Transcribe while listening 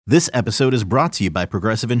This episode is brought to you by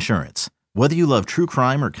Progressive Insurance. Whether you love true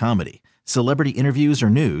crime or comedy, celebrity interviews or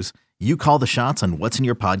news, you call the shots on what's in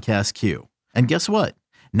your podcast queue. And guess what?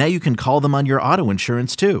 Now you can call them on your auto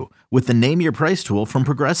insurance too with the Name Your Price tool from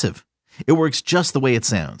Progressive. It works just the way it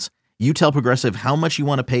sounds. You tell Progressive how much you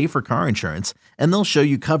want to pay for car insurance, and they'll show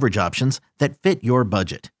you coverage options that fit your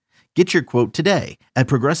budget. Get your quote today at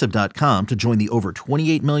Progressive.com to join the over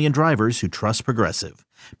 28 million drivers who trust Progressive.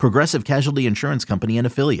 Progressive Casualty Insurance Company and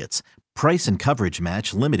Affiliates. Price and coverage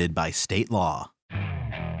match limited by state law.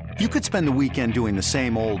 You could spend the weekend doing the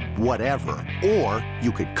same old whatever, or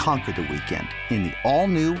you could conquer the weekend in the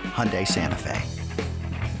all-new Hyundai Santa Fe.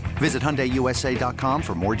 Visit HyundaiUSA.com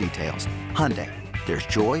for more details. Hyundai, there's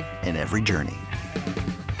joy in every journey.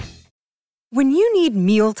 When you need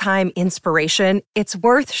mealtime inspiration, it's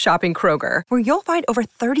worth shopping Kroger, where you'll find over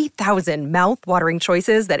 30,000 mouth-watering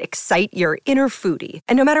choices that excite your inner foodie.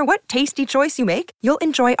 And no matter what tasty choice you make, you'll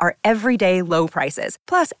enjoy our everyday low prices,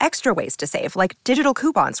 plus extra ways to save, like digital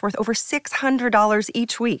coupons worth over $600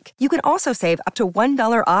 each week. You can also save up to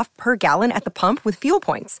 $1 off per gallon at the pump with fuel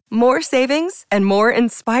points. More savings and more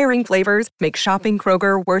inspiring flavors make shopping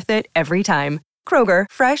Kroger worth it every time. Kroger,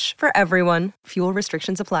 fresh for everyone. Fuel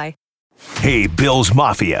restrictions apply. Hey, Bills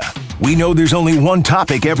Mafia. We know there's only one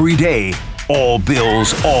topic every day. All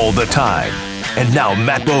Bills, all the time. And now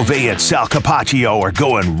Matt Bovee and Sal Capaccio are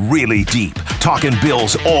going really deep, talking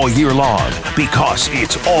Bills all year long, because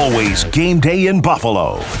it's always game day in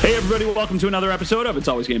Buffalo. Hey, everybody. Welcome to another episode of It's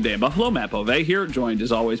Always Game Day in Buffalo. Matt Bovee here, joined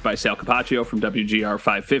as always by Sal Capaccio from WGR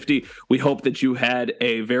 550. We hope that you had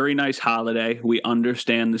a very nice holiday. We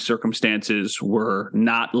understand the circumstances were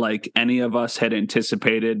not like any of us had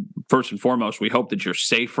anticipated. First and foremost, we hope that you're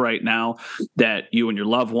safe right now, that you and your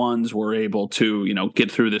loved ones were able to, get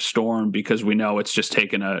through this storm, because we know it's just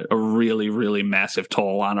taken a really, really massive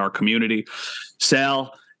toll on our community.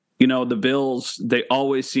 Sal, the Bills, they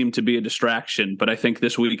always seem to be a distraction, but I think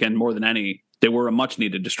this weekend more than any, they were a much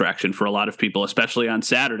needed distraction for a lot of people, especially on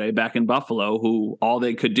Saturday back in Buffalo, who all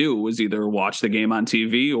they could do was either watch the game on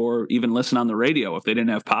TV or even listen on the radio if they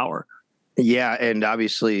didn't have power. Yeah, and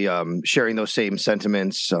obviously sharing those same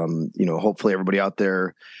sentiments. Hopefully everybody out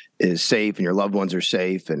there is safe and your loved ones are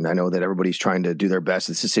safe. And I know that everybody's trying to do their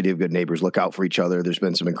best. It's a city of good neighbors. Look out for each other. There's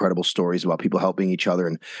been some incredible stories about people helping each other.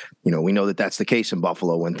 And, we know that that's the case in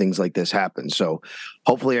Buffalo when things like this happen. So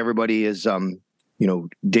hopefully everybody is,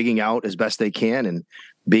 digging out as best they can and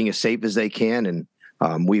being as safe as they can.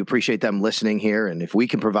 And we appreciate them listening here. And if we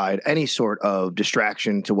can provide any sort of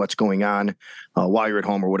distraction to what's going on while you're at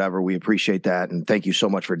home or whatever, we appreciate that. And thank you so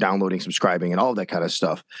much for downloading, subscribing, and all of that kind of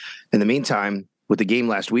stuff. In the meantime, with the game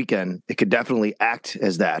last weekend, it could definitely act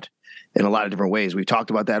as that in a lot of different ways. We've talked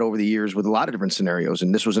about that over the years with a lot of different scenarios,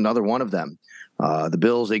 and this was another one of them. The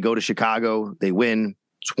Bills, they go to Chicago, they win.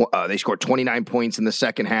 They scored 29 points in the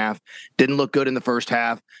second half. Didn't look good in the first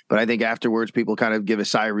half, but I think afterwards people kind of give a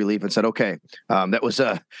sigh of relief and said, okay, that was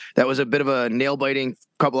a bit of a nail-biting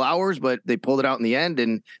couple hours, but they pulled it out in the end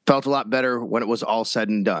and felt a lot better when it was all said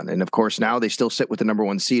and done. And of course, now they still sit with the number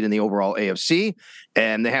one seed in the overall AFC,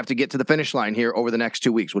 and they have to get to the finish line here over the next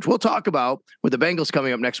 2 weeks, which we'll talk about with the Bengals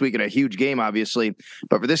coming up next week in a huge game, obviously.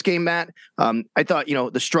 But for this game, Matt, I thought,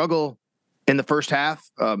 the struggle in the first half,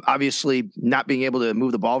 obviously not being able to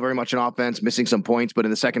move the ball very much in offense, missing some points, but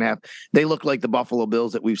in the second half, they look like the Buffalo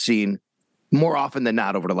Bills that we've seen more often than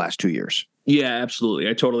not over the last 2 years. Yeah, absolutely.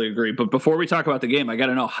 I totally agree. But before we talk about the game, I got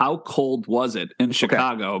to know, how cold was it in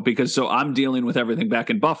Chicago? Okay. Because I'm dealing with everything back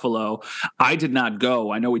in Buffalo. I did not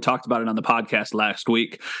go. I know we talked about it on the podcast last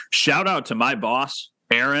week. Shout out to my boss,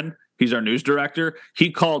 Aaron. He's our news director.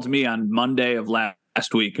 He called me on Monday of last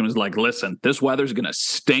week and was like, listen, this weather's going to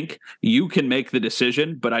stink. You can make the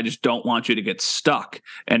decision, but I just don't want you to get stuck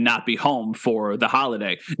and not be home for the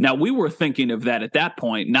holiday. Now, we were thinking of that at that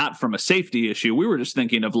point, not from a safety issue. We were just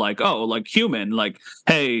thinking of human,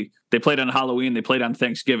 hey, they played on Halloween, they played on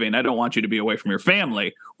Thanksgiving. I don't want you to be away from your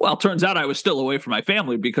family. Well, it turns out I was still away from my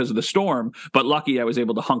family because of the storm, but lucky I was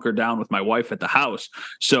able to hunker down with my wife at the house.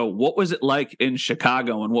 So what was it like in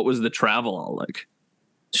Chicago, and what was the travel all like?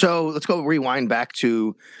 So let's go rewind back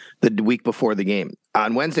to the week before the game.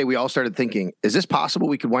 On Wednesday, we all started thinking, is this possible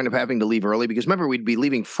we could wind up having to leave early? Because remember, we'd be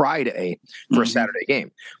leaving Friday for a Saturday game.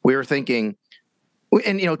 We were thinking,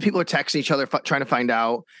 and, people are texting each other, trying to find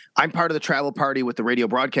out. I'm part of the travel party with the radio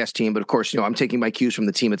broadcast team, but of course, I'm taking my cues from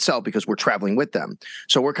the team itself because we're traveling with them.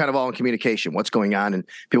 So we're kind of all in communication. What's going on? And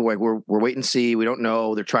people are like, we're wait and see. We don't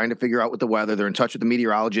know. They're trying to figure out with the weather. They're in touch with the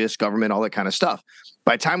meteorologists, government, all that kind of stuff.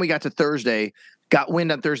 By the time we got to Thursday, got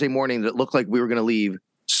wind on Thursday morning that it looked like we were going to leave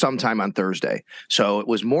sometime on Thursday. So it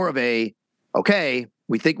was more of a, okay,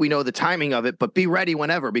 We think we know the timing of it, but be ready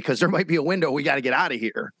whenever, because there might be a window. We got to get out of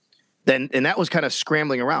here. And that was kind of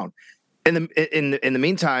scrambling around. In the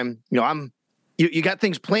meantime, you got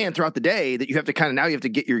things planned throughout the day that you have to now you have to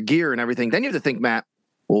get your gear and everything. Then you have to think, Matt,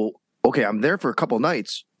 well, okay, I'm there for a couple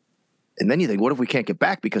nights. And then you think, what if we can't get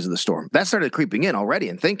back because of the storm? That started creeping in already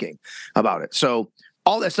and thinking about it. So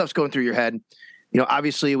all that stuff's going through your head.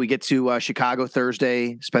 Obviously we get to Chicago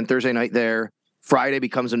Thursday, spend Thursday night there. Friday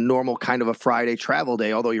becomes a normal kind of a Friday travel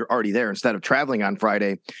day, although you're already there instead of traveling on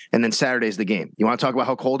Friday. And then Saturday's the game. You want to talk about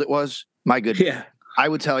how cold it was? My goodness. Yeah. I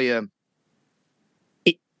would tell you,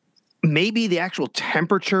 maybe the actual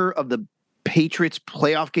temperature of the Patriots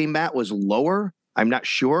playoff game, Matt, was lower. I'm not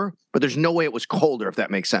sure, but there's no way it was colder, if that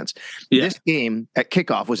makes sense. Yeah. This game at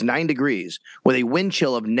kickoff was 9 degrees with a wind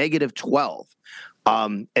chill of -12.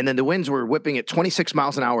 And then the winds were whipping at 26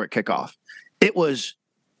 miles an hour at kickoff. It was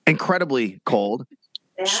incredibly cold,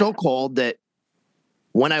 so cold that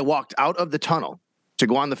when I walked out of the tunnel to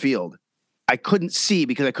go on the field, I couldn't see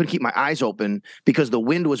because I couldn't keep my eyes open because the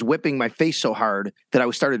wind was whipping my face so hard that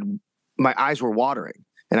my eyes were watering.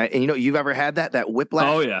 And you've ever had that whiplash?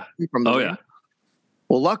 Oh yeah. From the wind? Yeah.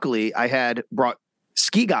 Well, luckily I had brought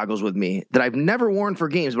ski goggles with me that I've never worn for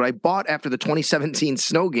games, but I bought after the 2017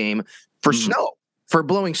 snow game for snow, for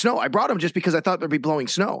blowing snow. I brought them just because I thought there'd be blowing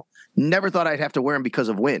snow. Never thought I'd have to wear them because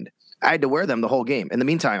of wind. I had to wear them the whole game. In the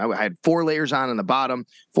meantime, I had 4 layers on the bottom,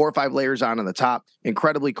 4 or 5 layers on the top,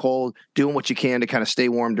 incredibly cold, doing what you can to kind of stay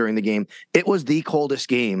warm during the game. It was the coldest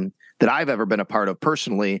game that I've ever been a part of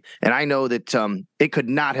personally. And I know that it could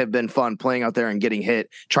not have been fun playing out there and getting hit,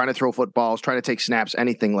 trying to throw footballs, trying to take snaps,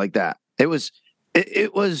 anything like that. It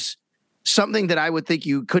was something that I would think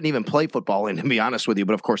you couldn't even play football in, to be honest with you.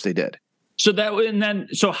 But of course they did.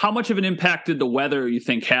 So how much of an impact did the weather, you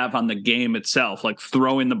think, have on the game itself, like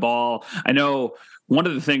throwing the ball? I know one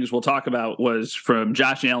of the things we'll talk about was from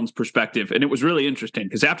Josh Allen's perspective, and it was really interesting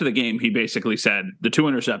because after the game, he basically said the 2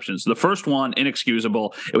 interceptions. The first one,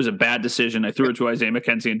 inexcusable. It was a bad decision. I threw it to Isaiah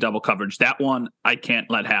McKenzie in double coverage. That one, I can't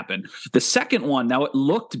let happen. The second one, now it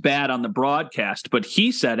looked bad on the broadcast, but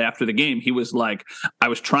he said after the game, he was like, I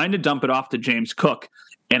was trying to dump it off to James Cook,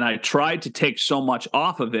 and I tried to take so much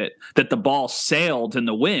off of it that the ball sailed in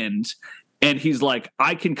the wind. And he's like,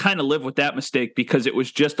 I can kind of live with that mistake because it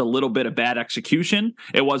was just a little bit of bad execution.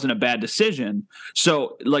 It wasn't a bad decision.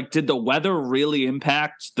 So, did the weather really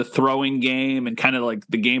impact the throwing game and kind of like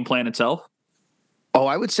the game plan itself? Oh,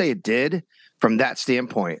 I would say it did from that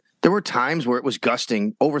standpoint. There were times where it was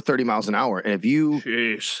gusting over 30 miles an hour. And if you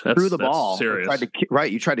threw the ball,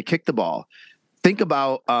 you tried to kick the ball. Think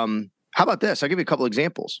about, how about this? I'll give you a couple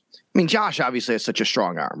examples. I mean, Josh obviously has such a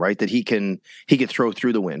strong arm, right? That he can throw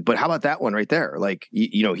through the wind. But how about that one right there? Like,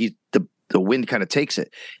 he's the wind kind of takes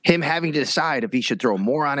it. Him having to decide if he should throw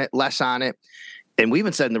more on it, less on it. And we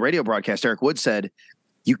even said in the radio broadcast, Eric Wood said,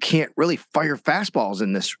 you can't really fire fastballs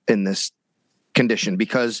in this condition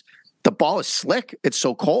because the ball is slick. It's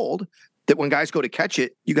so cold that when guys go to catch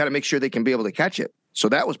it, you got to make sure they can be able to catch it. So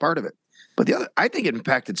that was part of it. But I think it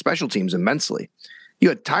impacted special teams immensely. You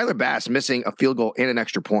had Tyler Bass missing a field goal and an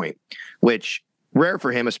extra point, which rare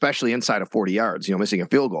for him, especially inside of 40 yards, missing a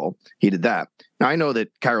field goal. He did that. Now, I know that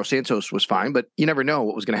Cairo Santos was fine, but you never know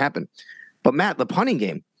what was going to happen. But Matt, the punting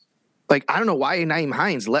game, I don't know why Naeem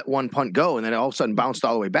Hines let one punt go and then it all of a sudden bounced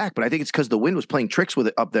all the way back, but I think it's because the wind was playing tricks with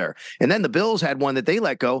it up there. And then the Bills had one that they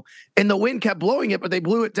let go and the wind kept blowing it, but they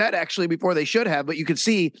blew it dead actually before they should have, but you could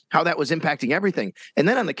see how that was impacting everything. And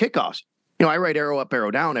then on the kickoffs, I write arrow up, arrow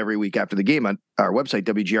down every week after the game on our website,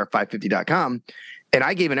 WGR550.com. And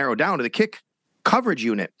I gave an arrow down to the kick coverage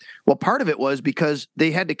unit. Well, part of it was because they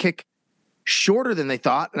had to kick shorter than they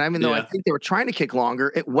thought. And even though I think they were trying to kick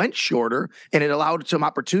longer, it went shorter and it allowed some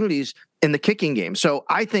opportunities in the kicking game. So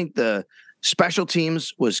I think the special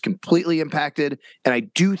teams was completely impacted. And I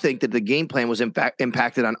do think that the game plan was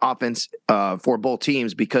impacted on offense for both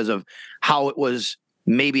teams because of how it was.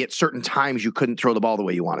 Maybe at certain times you couldn't throw the ball the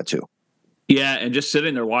way you wanted to. Yeah, and just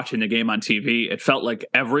sitting there watching the game on TV, it felt like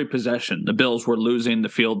every possession, the Bills were losing the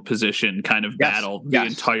field position kind of battle the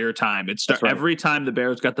entire time. Every time the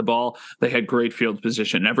Bears got the ball, they had great field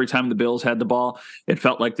position. Every time the Bills had the ball, it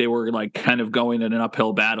felt like they were kind of going in an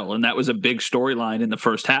uphill battle. And that was a big storyline in the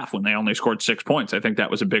first half when they only scored 6 points. I think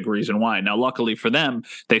that was a big reason why. Now, luckily for them,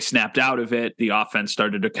 they snapped out of it. The offense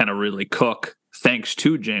started to kind of really cook thanks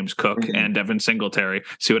to James Cook and Devin Singletary.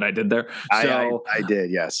 See what I did there? So I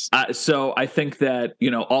did, yes. So I think that,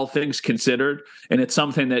 all things considered, and it's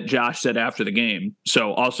something that Josh said after the game.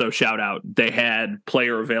 So also shout out, they had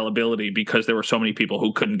player availability because there were so many people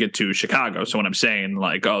who couldn't get to Chicago. So when I'm saying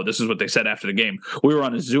like, oh, this is what they said after the game, we were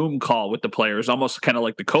on a Zoom call with the players, almost kind of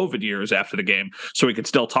like the COVID years after the game. So we could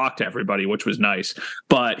still talk to everybody, which was nice.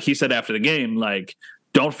 But he said after the game, like,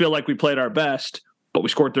 don't feel like we played our best, but we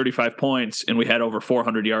scored 35 points and we had over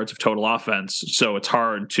 400 yards of total offense. So it's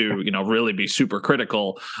hard to, really be super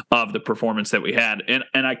critical of the performance that we had. And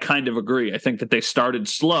I kind of agree. I think that they started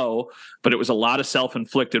slow, but it was a lot of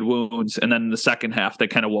self-inflicted wounds. And then in the second half, they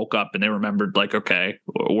kind of woke up and they remembered like, okay,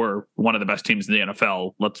 we're one of the best teams in the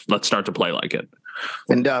NFL. Let's start to play like it.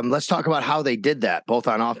 And let's talk about how they did that, both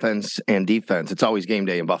on offense and defense. It's always game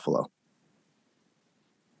day in Buffalo.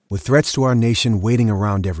 With threats to our nation waiting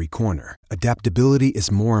around every corner, adaptability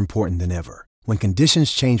is more important than ever. When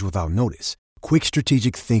conditions change without notice, quick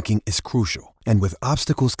strategic thinking is crucial. And with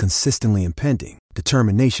obstacles consistently impending,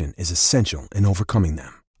 determination is essential in overcoming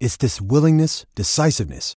them. It's this willingness,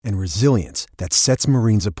 decisiveness, and resilience that sets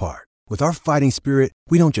Marines apart. With our fighting spirit,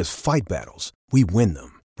 we don't just fight battles, we win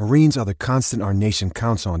them. Marines are the constant our nation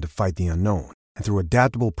counts on to fight the unknown. And through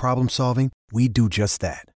adaptable problem solving, we do just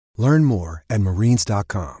that. Learn more at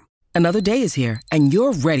marines.com. Another day is here, and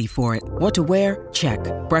you're ready for it. What to wear? Check.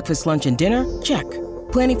 Breakfast, lunch, and dinner? Check.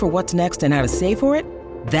 Planning for what's next and how to save for it?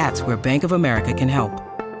 That's where Bank of America can help.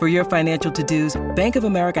 For your financial to-dos, Bank of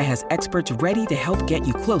America has experts ready to help get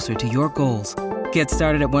you closer to your goals. Get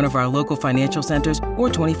started at one of our local financial centers or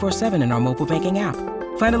 24/7 in our mobile banking app.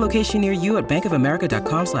 Find a location near you at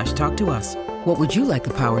bankofamerica.com/talktous. What would you like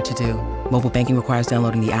the power to do? Mobile banking requires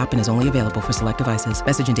downloading the app and is only available for select devices.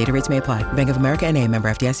 Message and data rates may apply. Bank of America NA, member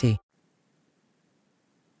FDIC.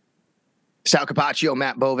 Sal Capaccio,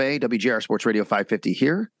 Matt Bove, WGR Sports Radio 550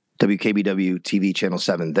 here, WKBW TV Channel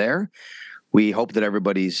 7 there. We hope that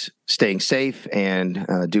everybody's staying safe and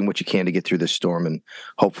doing what you can to get through this storm. And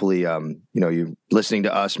hopefully, you're listening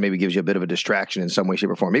to us, maybe gives you a bit of a distraction in some way, shape,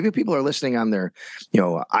 or form. Maybe people are listening on their,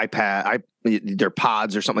 iPad, their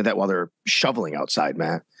pods or something like that while they're shoveling outside,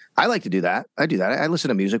 Matt. I like to do that. I do that. I listen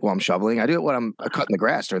to music while I'm shoveling. I do it when I'm cutting the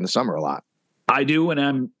grass during the summer a lot. I do when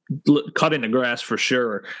I'm cutting the grass for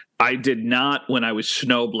sure. I did not when I was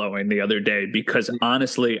snow blowing the other day because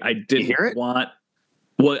honestly, I didn't want.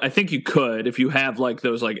 Well, I think you could if you have like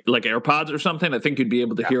those like AirPods or something. I think you'd be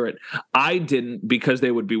able to hear it. I didn't because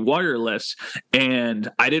they would be wireless, and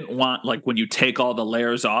I didn't want like when you take all the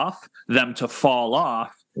layers off, them to fall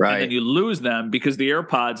off. Right. And then you lose them because the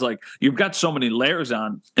AirPods, like you've got so many layers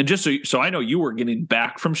on. And just so I know you were getting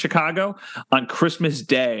back from Chicago on Christmas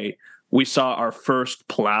Day, we saw our first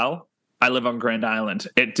plow. I live on Grand Island.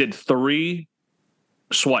 It did 3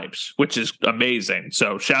 swipes, which is amazing.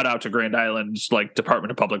 So shout out to Grand Island's like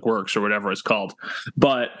Department of Public Works or whatever it's called.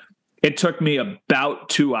 But it took me about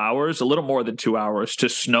 2 hours, a little more than 2 hours to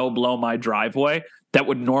snow blow my driveway. That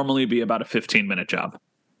would normally be about a 15-minute job.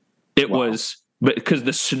 It was, but because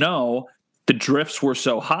the snow, the drifts were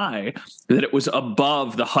so high that it was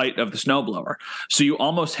above the height of the snowblower. So you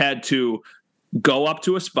almost had to go up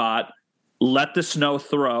to a spot, let the snow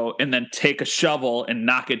throw, and then take a shovel and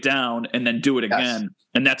knock it down and then do it again. Yes.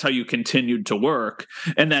 And that's how you continued to work.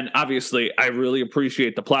 And then obviously I really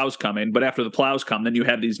appreciate the plows coming, but after the plows come, then you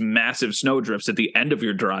have these massive snow drifts at the end of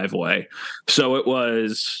your driveway. So it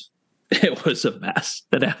was a mess,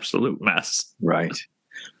 an absolute mess. Right.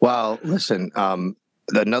 Well, listen,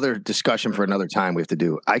 another discussion for another time we have to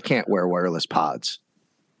do. I can't wear wireless pods.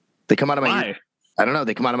 They come out of my ear. I don't know.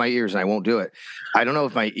 They come out of my ears and I won't do it. I don't know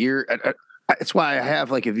if my ear. It's why I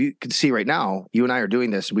have, like, if you could see right now, you and I are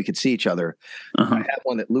doing this, we could see each other. I have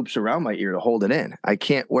one that loops around my ear to hold it in. I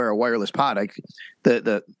can't wear a wireless pod.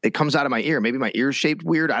 It comes out of my ear. Maybe my ear's shaped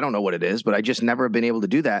weird. I don't know what it is, but I just never have been able to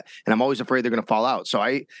do that. And I'm always afraid they're going to fall out. So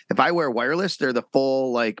if I wear wireless, they're the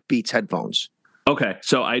full like Beats headphones. Okay.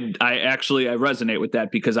 So I resonate with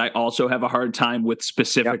that because I also have a hard time with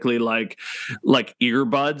specifically like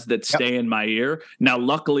earbuds that stay in my ear. Now,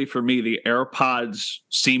 luckily for me, the AirPods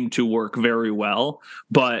seem to work very well,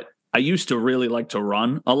 but I used to really like to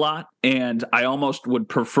run a lot, and I almost would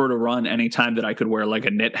prefer to run anytime that I could wear like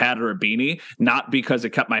a knit hat or a beanie, not because it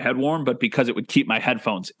kept my head warm, but because it would keep my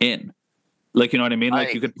headphones in. Like, you know what I mean?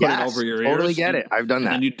 Like you could put it over your ears. Totally get it. I've done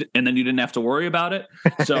that. And then you didn't have to worry about it.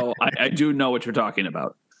 So I do know what you're talking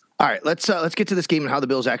about. All right, let's get to this game and how the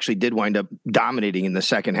Bills actually did wind up dominating in the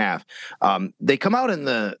second half. They come out in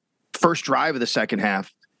the first drive of the second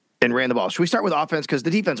half and ran the ball. Should we start with offense? Because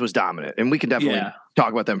the defense was dominant, and we can definitely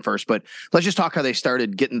talk about them first, but let's just talk how they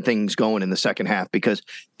started getting things going in the second half, because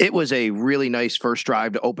it was a really nice first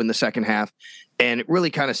drive to open the second half, and it really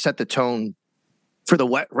kind of set the tone for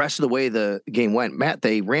the rest of the way the game went. Matt,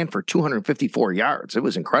 they ran for 254 yards. It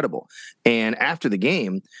was incredible. And after the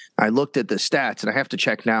game, I looked at the stats, and I have to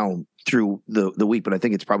check now through the week, but I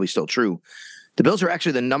think it's probably still true. The Bills are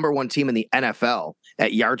actually the number one team in the NFL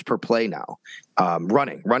at yards per play now,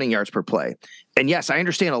 running yards per play. And yes, I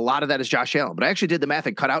understand a lot of that is Josh Allen, but I actually did the math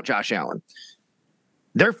and cut out Josh Allen.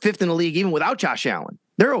 They're fifth in the league even without Josh Allen.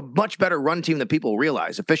 They're a much better run team than people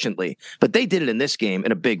realize efficiently, but they did it in this game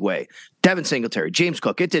in a big way. Devin Singletary, James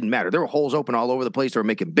Cook, it didn't matter. There were holes open all over the place. They were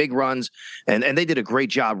making big runs, and they did a great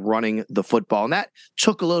job running the football. And that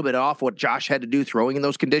took a little bit off what Josh had to do throwing in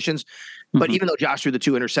those conditions. But even though Josh threw the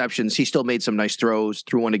 2 interceptions, he still made some nice throws,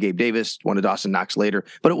 threw one to Gabe Davis, one to Dawson Knox later.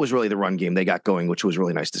 But it was really the run game they got going, which was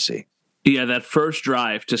really nice to see. Yeah, that first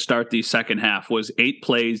drive to start the second half was 8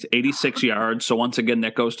 plays, 86 yards. So once again,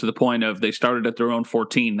 that goes to the point of they started at their own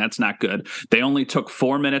 14. That's not good. They only took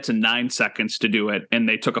 4 minutes and 9 seconds to do it, and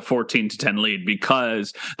they took a 14-10 lead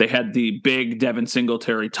because they had the big Devin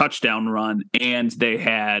Singletary touchdown run and they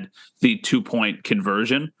had the 2-point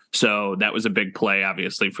conversion. So that was a big play,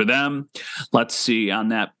 obviously, for them. Let's see on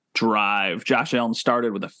that drive. Josh Allen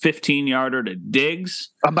started with a 15-yarder to Diggs.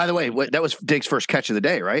 By the way, that was Diggs' first catch of the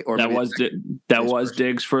day, right? Or that was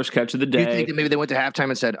Diggs' first catch of the day. Do you think that maybe they went to halftime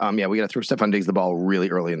and said, "Yeah, we got to throw Stephon Diggs the ball really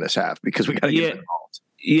early in this half because we got to get him involved"?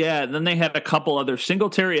 Yeah, then they had a couple other.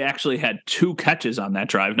 Singletary actually had 2 catches on that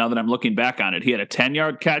drive. Now that I'm looking back on it, he had a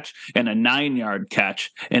 10-yard catch and a 9-yard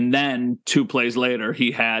catch. And then 2 plays later,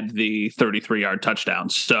 he had the 33-yard touchdown.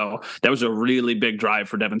 So that was a really big drive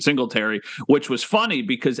for Devin Singletary, which was funny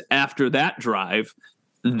because after that drive,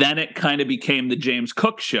 then it kind of became the James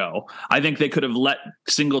Cook show. I think they could have let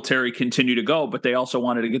Singletary continue to go, but they also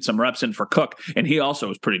wanted to get some reps in for Cook. And he also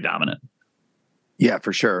was pretty dominant. Yeah,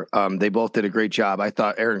 for sure. They both did a great job. I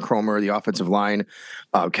thought Aaron Cromer, the offensive line,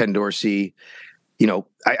 Ken Dorsey,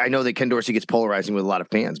 I know that Ken Dorsey gets polarizing with a lot of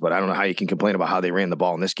fans, but I don't know how you can complain about how they ran the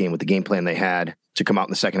ball in this game with the game plan they had to come out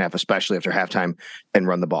in the second half, especially after halftime, and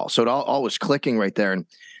run the ball. So it all was clicking right there. And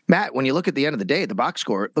Matt, when you look at the end of the day at the box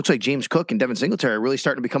score, it looks like James Cook and Devin Singletary are really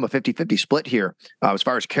starting to become a 50-50 split here, as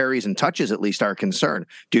far as carries and touches at least are concerned.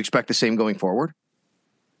 Do you expect the same going forward?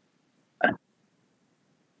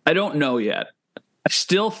 I don't know yet. I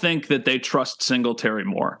still think that they trust Singletary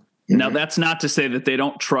more. Now, that's not to say that they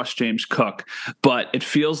don't trust James Cook, but it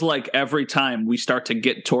feels like every time we start to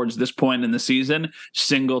get towards this point in the season,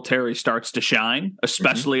 Singletary starts to shine,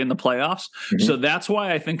 especially in the playoffs. So that's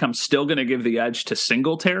why I think I'm still going to give the edge to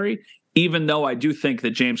Singletary, even though I do think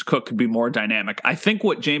that James Cook could be more dynamic. I think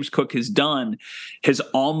what James Cook has done has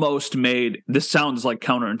almost made, this sounds like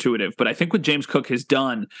counterintuitive, but I think what James Cook has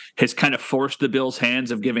done has kind of forced the Bills'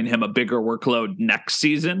 hands of giving him a bigger workload next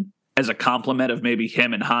season as a complement of maybe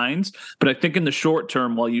him and Hines. But I think in the short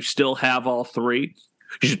term, while you still have all three,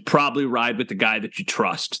 you should probably ride with the guy that you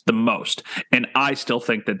trust the most. And I still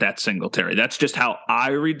think that that's Singletary. That's just how I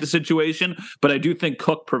read the situation. But I do think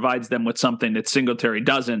Cook provides them with something that Singletary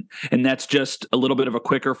doesn't. And that's just a little bit of a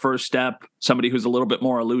quicker first step, somebody who's a little bit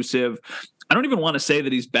more elusive. I don't even want to say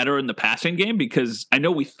that he's better in the passing game because I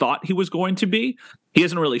know we thought he was going to be. He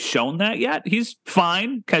hasn't really shown that yet. He's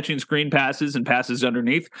fine catching screen passes and passes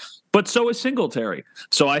underneath, but so is Singletary.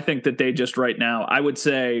 So I think that they just right now, I would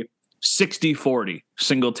say 60-40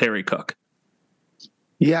 Singletary Cook.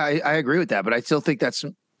 Yeah, I agree with that, but I still think that's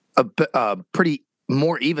a pretty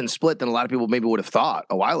more even split than a lot of people maybe would have thought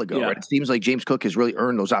a while ago. Yeah. Right? It seems like James Cook has really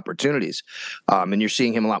earned those opportunities, and you're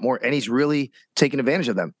seeing him a lot more, and he's really taking advantage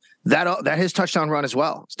of them. That his touchdown run as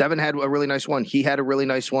well. Steven had a really nice one. He had a really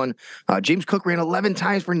nice one. James Cook ran 11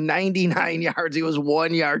 times for 99 yards. He was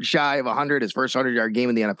 1 yard shy of 100. His first 100-yard game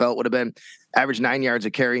in the NFL would have been average 9 yards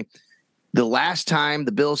a carry. The last time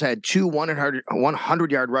the Bills had 2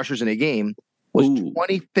 100-yard rushers in a game was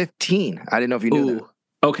 2015. I didn't know if you knew that.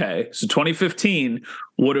 Okay, so 2015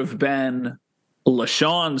 would have been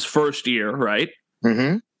LaShawn's first year, right?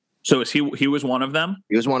 Mm-hmm. So he was one of them?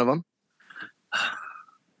 He was one of them.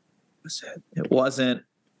 Was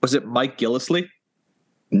it Mike Gillislee?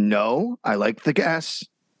 No, I like the guess.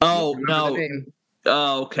 Oh, no.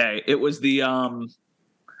 Oh, okay. It was the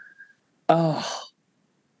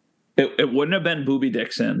it wouldn't have been Boobie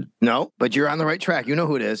Dixon. No, but you're on the right track. You know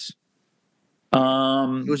who it is. He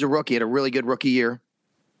was a rookie, had a really good rookie year.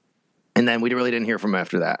 And then we really didn't hear from him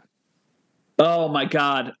after that. Oh my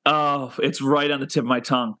God. Oh, it's right on the tip of my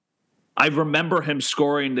tongue. I remember him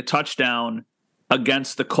scoring the touchdown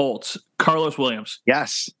against the Colts. Carlos Williams.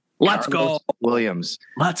 Yes. Let's Carlos go. Williams.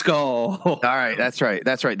 Let's go. All right. That's right.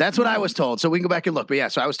 That's what I was told. So we can go back and look. But yeah,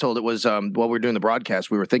 so I was told it was while we were doing the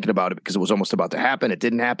broadcast, we were thinking about it because it was almost about to happen. It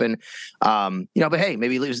didn't happen. But hey,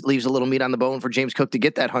 maybe leaves a little meat on the bone for James Cook to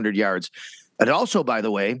get that 100 yards. And also, by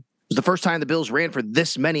the way, was the first time the Bills ran for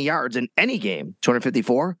this many yards in any game,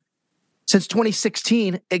 254, since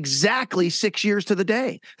 2016, exactly 6 years to the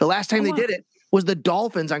day. The last time they did it was the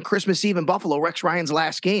Dolphins on Christmas Eve in Buffalo, Rex Ryan's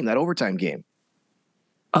last game, that overtime game.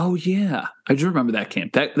 Oh, yeah. I do remember that game.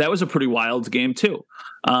 That was a pretty wild game, too.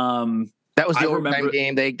 That was the overtime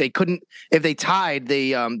game. They couldn't – if they tied,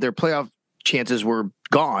 their playoff chances were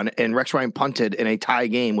gone, and Rex Ryan punted in a tie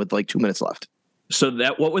game with like 2 minutes left. So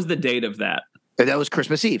what was the date of that? That was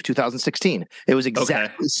Christmas Eve, 2016. It was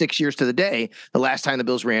exactly 6 years to the day the last time the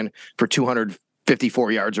Bills ran for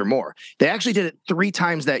 254 yards or more. They actually did it 3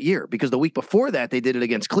 times that year because the week before that, they did it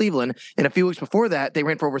against Cleveland. And a few weeks before that, they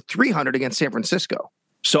ran for over 300 against San Francisco.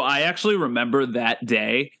 So I actually remember that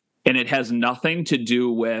day, and it has nothing to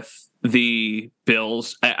do with the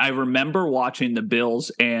Bills. I remember watching the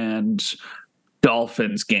Bills and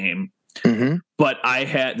Dolphins game. Mm-hmm. But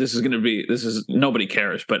this is nobody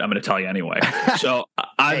cares, but I'm going to tell you anyway. So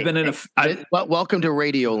I've been in welcome to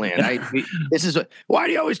Radio Land. Why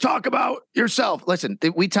do you always talk about yourself? Listen,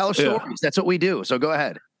 we tell stories. Yeah. That's what we do. So go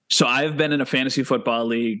ahead. So I've been in a fantasy football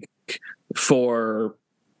league for,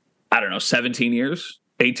 17 years.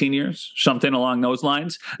 18 years, something along those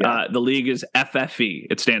lines. Yeah. The league is FFE.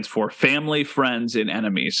 It stands for Family, Friends, and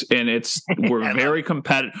Enemies. And we're very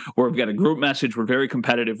competitive. We've got a group message. We're very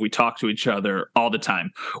competitive. We talk to each other all the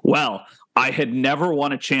time. Well, I had never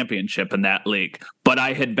won a championship in that league, but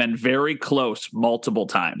I had been very close multiple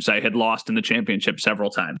times. I had lost in the championship several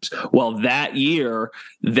times. Well, that year,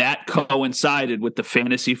 that coincided with the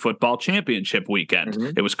fantasy football championship weekend.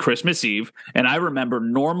 Mm-hmm. It was Christmas Eve, and I remember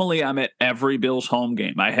normally I'm at every Bills home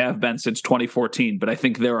game. I have been since 2014, but I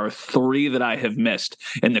think there are 3 that I have missed,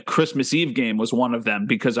 and the Christmas Eve game was one of them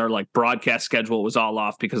because our broadcast schedule was all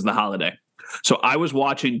off because of the holiday. So I was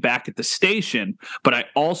watching back at the station, but I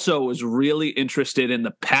also was really interested in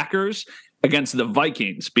the Packers against the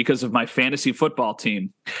Vikings because of my fantasy football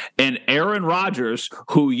team. And Aaron Rodgers,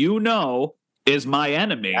 who is my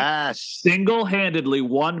enemy, single-handedly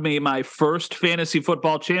won me my first fantasy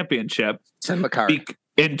football championship in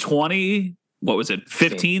 15,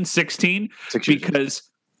 16? Because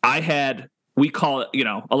I had... We call it,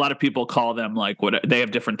 a lot of people call them what they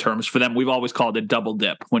have different terms for them. We've always called it double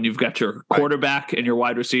dip when you've got your quarterback and your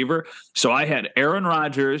wide receiver. So I had Aaron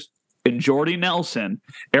Rodgers and Jordy Nelson.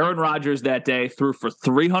 Aaron Rodgers that day threw for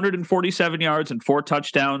 347 yards and 4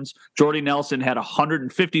 touchdowns. Jordy Nelson had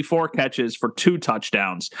 154 catches for 2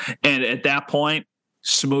 touchdowns. And at that point,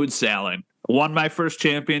 smooth sailing. Won my first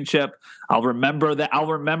championship. I'll remember that.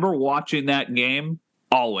 I'll remember watching that game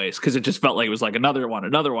always, because it just felt like it was like another one.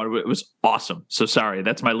 It was awesome. So sorry,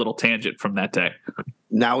 that's my little tangent from that day.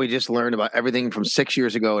 Now we just learned about everything from 6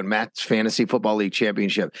 years ago in Matt's Fantasy Football League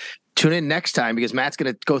Championship. Tune in next time because Matt's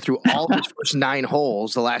going to go through all his first 9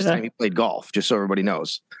 holes the last time he played golf, just so everybody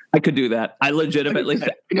knows. I could do that. I legitimately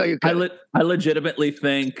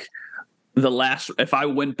think if I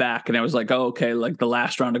went back and I was like, the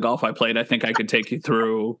last round of golf I played, I think I could take you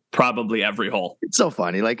through probably every hole. It's so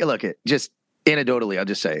funny. Anecdotally, I'll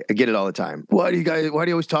just say, I get it all the time. Why do you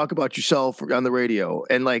always talk about yourself on the radio?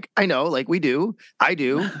 And I know, I do.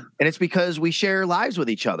 And it's because we share lives with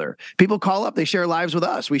each other. People call up, they share lives with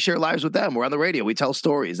us. We share lives with them. We're on the radio. We tell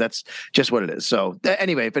stories. That's just what it is. So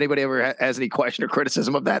anyway, if anybody ever has any question or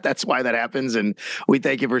criticism of that, that's why that happens. And we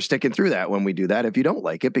thank you for sticking through that when we do that. If you don't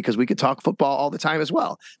like it, because we could talk football all the time as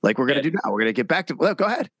well. Like we're going to do now. We're going to get back to, go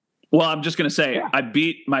ahead. Well, I'm just going to say, I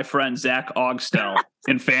beat my friend Zach Augstell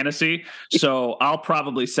in fantasy, so I'll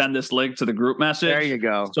probably send this link to the group message. There you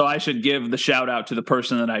go. So I should give the shout out to the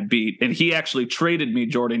person that I beat. And he actually traded me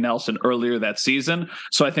Jordy Nelson earlier that season.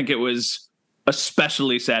 So I think it was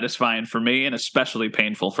especially satisfying for me and especially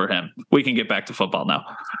painful for him. We can get back to football now.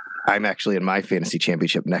 I'm actually in my fantasy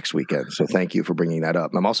championship next weekend. So thank you for bringing that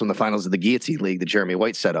up. I'm also in the finals of the Guillotine League that Jeremy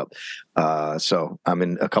White set up. So I'm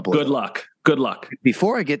in a couple Good luck. Good luck.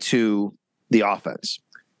 Before I get to the offense,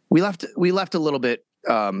 we left a little bit,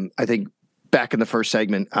 I think, back in the first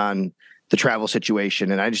segment on the travel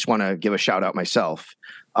situation. And I just want to give a shout out myself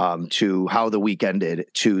to how the week ended,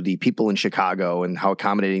 to the people in Chicago and how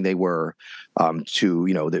accommodating they were, to,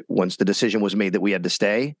 that once the decision was made that we had to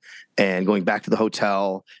stay and going back to the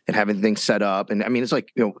hotel and having things set up. And I mean, it's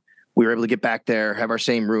we were able to get back there, have our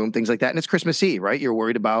same room, things like that. And it's Christmas Eve, right? You're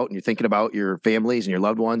worried about and you're thinking about your families and your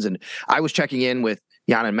loved ones. And I was checking in with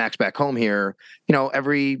Jan and Max back home here,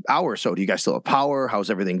 every hour or so. Do you guys still have power? How's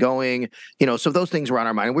everything going? So those things were on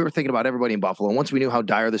our mind. And we were thinking about everybody in Buffalo. And once we knew how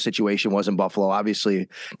dire the situation was in Buffalo, obviously,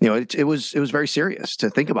 it was very serious to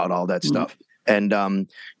think about all that stuff. And,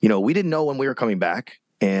 we didn't know when we were coming back,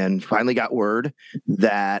 and finally got word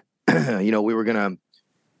that, we were going to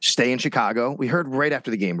stay in Chicago. We heard right after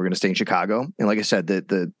the game we're going to stay in Chicago. And like I said,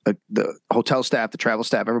 the hotel staff, the travel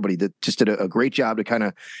staff, everybody that just did a great job to kind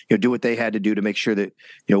of do what they had to do to make sure that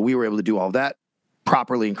we were able to do all that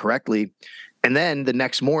properly and correctly. And then the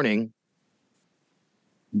next morning,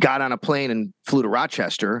 got on a plane and flew to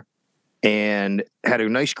Rochester and had a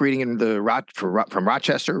nice greeting in from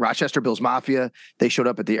Rochester Bills Mafia. They showed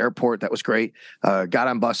up at the airport. That was great. Got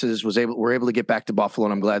on buses, were able to get back to Buffalo,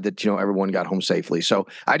 and I'm glad that everyone got home safely. So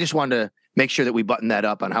I just wanted to make sure that we buttoned that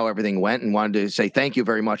up on how everything went, and wanted to say thank you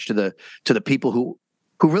very much to the people who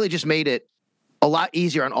really just made it a lot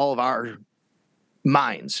easier on all of our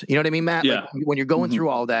minds. You know what I mean, Matt? Yeah. Like when you're going through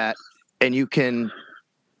all that, and you can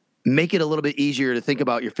make it a little bit easier to think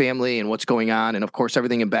about your family and what's going on. And of course,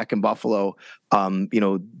 everything back in Buffalo,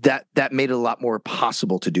 that made it a lot more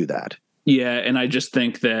possible to do that. Yeah. And I just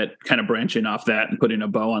think that, kind of branching off that and putting a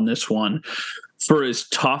bow on this one, for as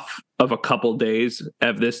tough of a couple days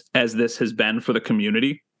as this has been for the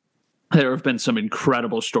community, there have been some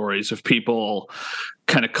incredible stories of people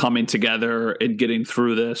kind of coming together and getting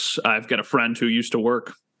through this. I've got a friend who used to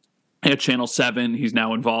work at Channel 7. He's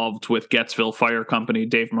now involved with Gettsville Fire Company,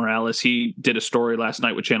 Dave Morales. He did a story last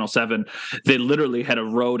night with Channel 7. They literally had a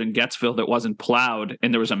road in Gettsville that wasn't plowed,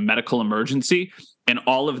 and there was a medical emergency, and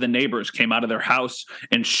all of the neighbors came out of their house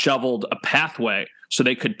and shoveled a pathway so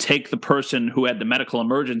they could take the person who had the medical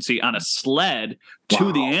emergency on a sled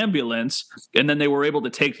to the ambulance. And then they were able to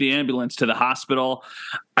take the ambulance to the hospital.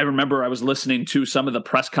 I remember I was listening to some of the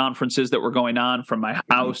press conferences that were going on from my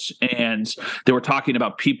house, and they were talking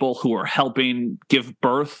about people who were helping give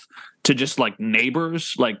birth to just like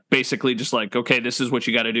neighbors, like basically just like, okay, this is what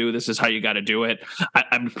you got to do. This is how you got to do it.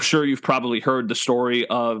 I'm sure you've probably heard the story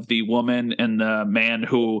of the woman and the man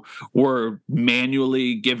who were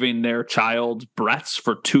manually giving their child breaths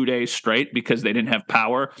for 2 days straight because they didn't have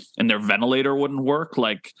power and their ventilator wouldn't work.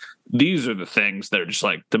 Like, these are the things that are just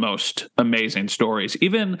like the most amazing stories.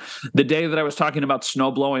 Even the day that I was talking about snow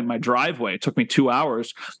blowing my driveway, it took me 2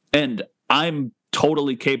 hours, and I'm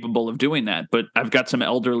totally capable of doing that. But I've got some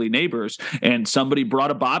elderly neighbors, and somebody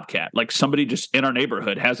brought a bobcat. Like, somebody just in our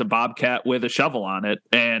neighborhood has a bobcat with a shovel on it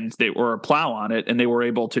and or a plow on it, and they were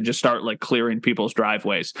able to just start like clearing people's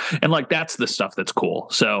driveways. And like, that's the stuff that's cool.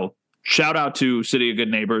 So shout out to City of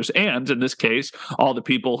Good Neighbors, and in this case, all the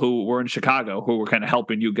people who were in Chicago who were kind of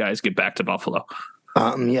helping you guys get back to Buffalo.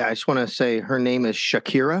 Yeah, I just want to say her name is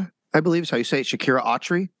Shakira, I believe is how you say it, Shakira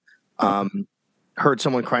Autry. Heard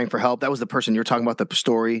someone crying for help. That was the person you're talking about, the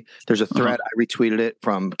story. There's a thread. I retweeted it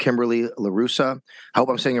from Kimberly LaRussa. I hope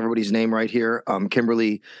I'm saying everybody's name right here.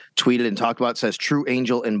 Kimberly tweeted and talked about, says True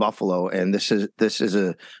Angel in Buffalo. And this is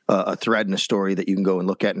a thread and a story that you can go and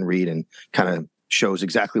look at and read, and kind of shows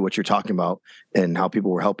exactly what you're talking about and how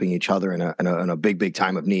people were helping each other in a big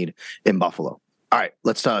time of need in Buffalo. All right,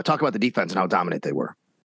 let's talk about the defense and how dominant they were.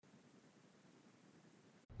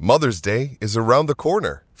 Mother's Day is around the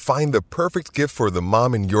corner. Find the perfect gift for the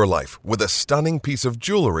mom in your life with a stunning piece of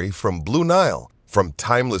jewelry from Blue Nile. From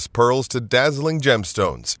timeless pearls to dazzling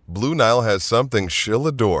gemstones, Blue Nile has something she'll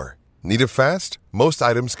adore. Need it fast? Most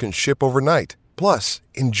items can ship overnight. Plus,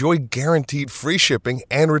 enjoy guaranteed free shipping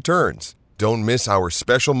and returns. Don't miss our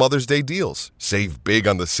special Mother's Day deals. Save big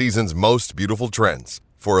on the season's most beautiful trends.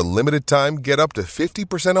 For a limited time, get up to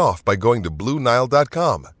 50% off by going to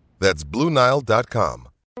BlueNile.com. That's BlueNile.com.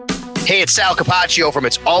 Hey, it's Sal Capaccio from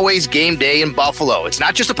It's Always Game Day in Buffalo. It's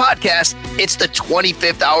not just a podcast, it's the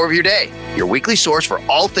 25th hour of your day. Your weekly source for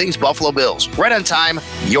all things Buffalo Bills. Right on time,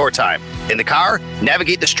 your time. In the car,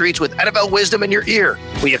 navigate the streets with NFL wisdom in your ear.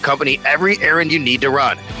 We accompany every errand you need to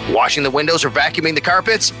run. Washing the windows or vacuuming the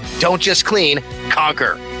carpets? Don't just clean,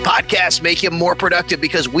 conquer. Podcasts make you more productive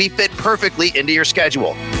because we fit perfectly into your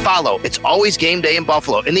schedule. Follow It's Always Game Day in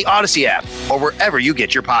Buffalo in the Odyssey app or wherever you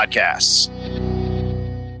get your podcasts.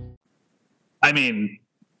 I mean,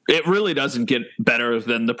 it really doesn't get better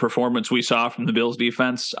than the performance we saw from the Bills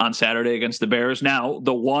defense on Saturday against the Bears. Now,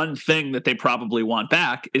 the one thing that they probably want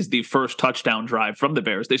back is the first touchdown drive from the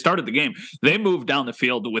Bears. They started the game. They moved down the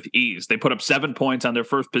field with ease. They put up 7 points on their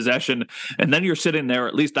first possession. And then you're sitting there,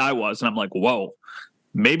 at least I was, and I'm like, whoa,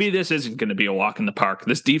 maybe this isn't going to be a walk in the park.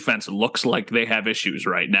 This defense looks like they have issues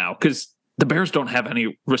right now, because the Bears don't have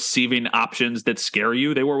any receiving options that scare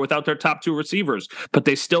you. They were without their top two receivers, but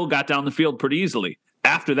they still got down the field pretty easily.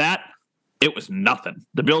 After that, it was nothing.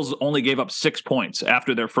 The Bills only gave up 6 points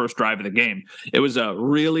after their first drive of the game. It was a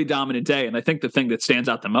really dominant day. And I think the thing that stands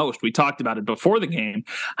out the most, we talked about it before the game,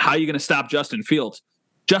 how are you going to stop Justin Fields?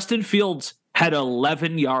 Justin Fields had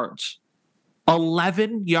 11 yards.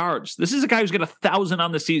 11 yards. This is a guy who's got 1,000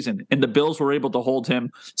 on the season, and the Bills were able to hold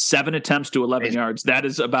him 7 attempts to 11 yards. That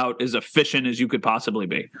is about as efficient as you could possibly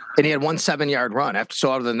be. And he had 1 7-yard run.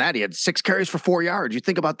 So other than that, he had 6 carries for 4 yards. You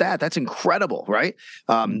think about that. That's incredible, right?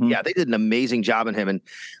 Yeah, they did an amazing job on him. And,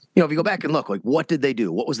 if you go back and look, like, what did they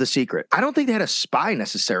do? What was the secret? I don't think they had a spy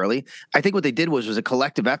necessarily. I think what they did was a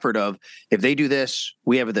collective effort of, if they do this,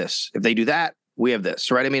 we have this. If they do that, we have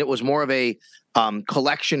this, right? I mean, it was more of a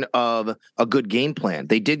collection of a good game plan.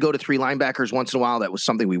 They did go to 3 linebackers once in a while. That was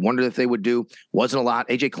something we wondered if they would do. Wasn't a lot.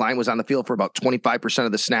 A.J. Klein was on the field for about 25%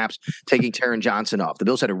 of the snaps, taking Taron Johnson off. The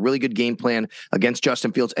Bills had a really good game plan against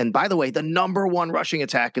Justin Fields. And by the way, the number 1 rushing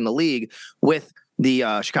attack in the league with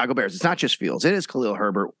the Chicago Bears. It's not just Fields. It is Khalil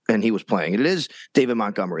Herbert, and he was playing. It is David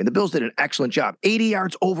Montgomery. And the Bills did an excellent job. 80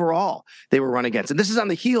 yards overall they were run against. And this is on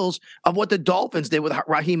the heels of what the Dolphins did with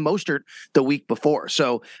Raheem Mostert the week before.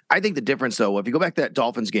 So I think the difference, though, if you go back to that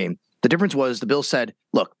Dolphins game, the difference was the Bills said,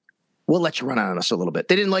 look, we'll let you run on us a little bit.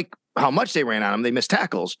 They didn't like how much they ran on them. They missed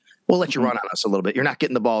tackles. We'll let you run on us a little bit. You're not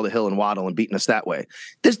getting the ball to Hill and Waddle and beating us that way.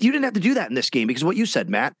 You didn't have to do that in this game because what you said,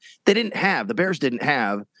 Matt, the Bears didn't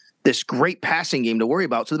have this great passing game to worry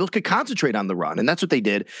about, so the Bills could concentrate on the run, and that's what they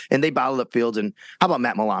did, and they bottled up Fields. And how about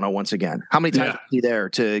Matt Milano once again? How many times was he there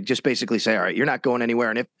to just basically say, all right, you're not going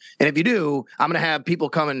anywhere, and if you do, I'm going to have people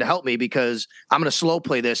coming to help me because I'm going to slow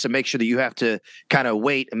play this and make sure that you have to kind of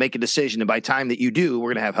wait and make a decision, and by the time that you do, we're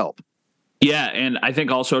going to have help. Yeah, and I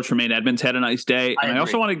think also Tremaine Edmonds had a nice day, and I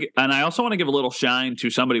also want to give a little shine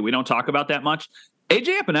to somebody we don't talk about that much.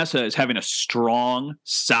 AJ Epinesa is having a strong,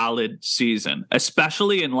 solid season,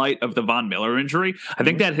 especially in light of the Von Miller injury. I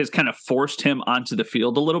think that has kind of forced him onto the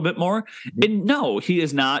field a little bit more. And no, he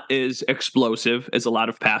is not as explosive as a lot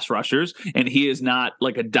of pass rushers, and he is not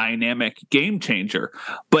like a dynamic game changer.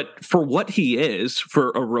 But for what he is,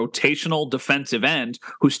 for a rotational defensive end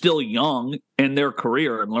who's still young in their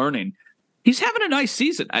career and learning, he's having a nice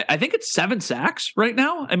season. I think it's 7 sacks right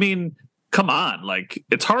now. I mean, come on. Like,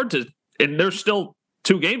 it's hard to, and there's still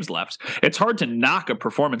 2 games left. It's hard to knock a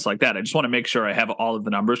performance like that. I just want to make sure I have all of the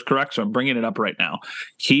numbers correct, so I'm bringing it up right now.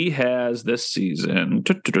 He has this season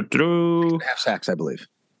 6.5 sacks, I believe.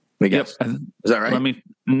 Yep. Is that right?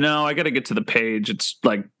 No, I got to get to the page. It's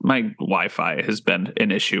like my Wi-Fi has been an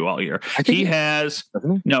issue all year. He has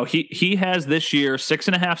this year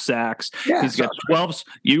 6.5 sacks. Yeah, he's got 12. Right.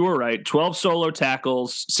 You were right. 12 solo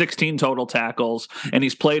tackles, 16 total tackles, and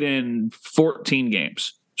he's played in 14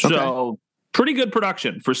 games. So pretty good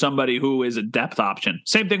production for somebody who is a depth option.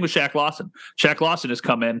 Same thing with Shaq Lawson. Shaq Lawson has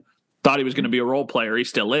come in, thought he was going to be a role player. He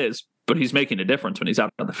still is, but he's making a difference when he's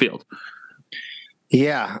out on the field.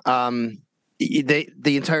 Yeah. The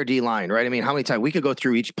entire D line, right? I mean, how many times we could go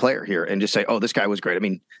through each player here and just say, oh, this guy was great. I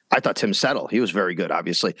mean, I thought Tim Settle, he was very good,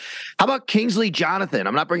 obviously. How about Kingsley Jonathan?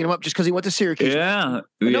 I'm not bringing him up just because he went to Syracuse. Yeah.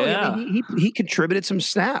 No, I mean, he contributed some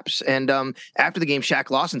snaps. And after the game, Shaq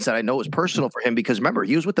Lawson said, I know it was personal for him because remember,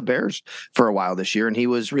 he was with the Bears for a while this year and he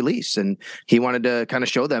was released and he wanted to kind of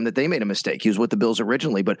show them that they made a mistake. He was with the Bills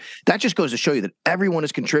originally, but that just goes to show you that everyone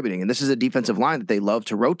is contributing. And this is a defensive line that they love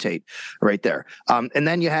to rotate right there. And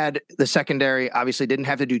then you had the secondary, obviously didn't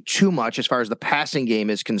have to do too much as far as the passing game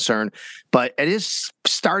is concerned, but it is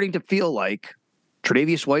starting to feel like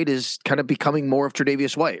Tre'Davious White is kind of becoming more of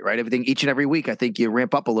Tre'Davious White, right? Everything each and every week, I think you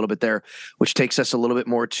ramp up a little bit there, which takes us a little bit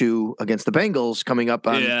more to against the Bengals coming up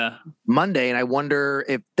on Monday. And I wonder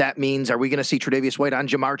if that means, are we going to see Tre'Davious White on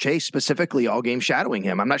Jamar Chase specifically all game shadowing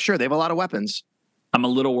him? I'm not sure. They have a lot of weapons. I'm a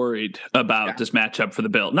little worried about this matchup for the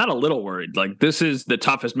Bills. Not a little worried. Like, this is the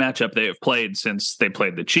toughest matchup they have played since they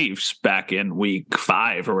played the Chiefs back in week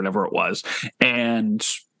 5 or whatever it was. And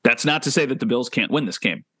that's not to say that the Bills can't win this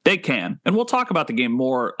game. They can. And we'll talk about the game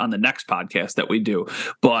more on the next podcast that we do.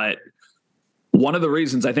 But one of the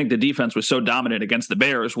reasons I think the defense was so dominant against the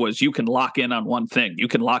Bears was you can lock in on one thing. You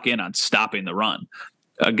can lock in on stopping the run.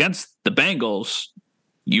 Against the Bengals,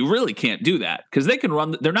 you really can't do that because they can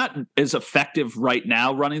run. They're not as effective right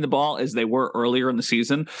now running the ball as they were earlier in the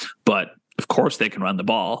season, but of course they can run the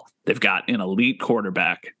ball. They've got an elite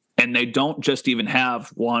quarterback and they don't just even have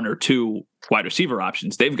 1 or 2 wide receiver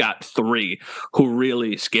options. They've got 3 who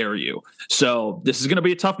really scare you. So this is going to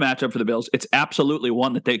be a tough matchup for the Bills. It's absolutely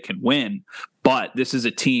one that they can win, but this is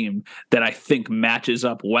a team that I think matches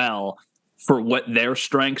up well for what their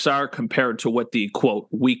strengths are compared to what the quote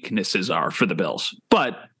weaknesses are for the Bills.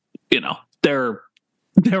 But, they're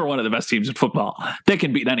They're one of the best teams in football. They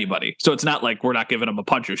can beat anybody. So it's not like we're not giving them a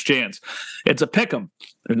puncher's chance. It's a pick 'em.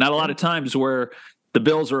 There's not a lot of times where the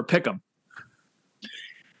Bills are a pick 'em.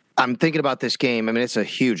 I'm thinking about this game. I mean, it's a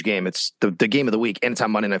huge game. It's the game of the week, and it's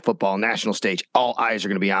on Monday Night Football, national stage. All eyes are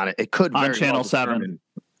going to be on it. It could on Channel 7.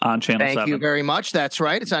 On Channel 7. Thank you very much. That's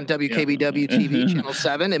right. It's on WKBW TV, Channel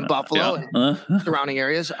 7 in Buffalo and surrounding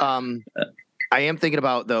areas. I am thinking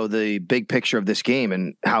about, though, the big picture of this game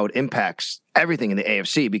and how it impacts everything in the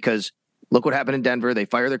AFC, because look what happened in Denver. They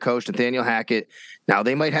fire their coach, Nathaniel Hackett. Now,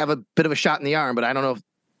 they might have a bit of a shot in the arm, but I don't know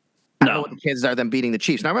what the chances are them beating the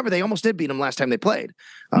Chiefs. Now, remember, they almost did beat them last time they played.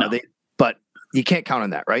 But you can't count on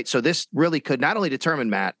that, right? So this really could not only determine,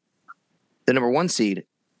 Matt, the number 1 seed.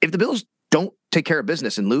 If the Bills don't take care of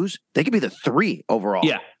business and lose, they could be the 3 overall.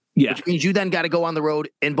 Yeah. Which means you then got to go on the road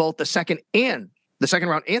in both the second round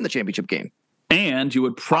and the championship game. And you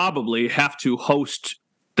would probably have to host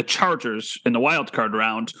the Chargers in the wild card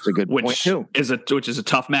round, That's a good point too. Which is a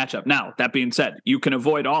tough matchup. Now, that being said, you can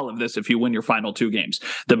avoid all of this if you win your final 2 games.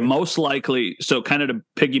 The most likely, so kind of to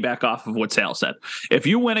piggyback off of what Sal said, if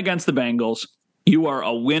you win against the Bengals, you are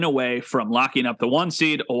a win away from locking up the 1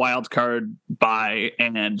 seed, a wild card bye,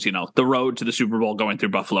 and the road to the Super Bowl going through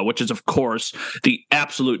Buffalo, which is of course the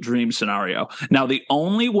absolute dream scenario. Now, the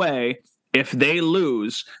only way, if they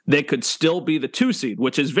lose, they could still be the 2 seed,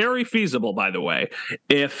 which is very feasible, by the way.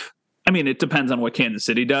 It depends on what Kansas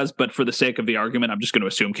City does, but for the sake of the argument, I'm just going to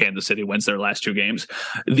assume Kansas City wins their last 2 games.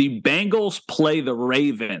 The Bengals play the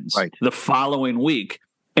Ravens the following week.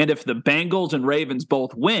 And if the Bengals and Ravens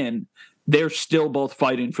both win, they're still both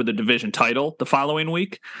fighting for the division title the following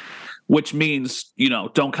week, which means,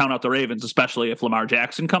 don't count out the Ravens, especially if Lamar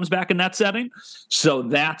Jackson comes back in that setting. So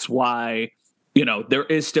that's why there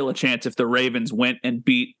is still a chance if the Ravens went and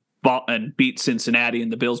beat Cincinnati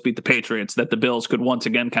and the Bills beat the Patriots, that the Bills could once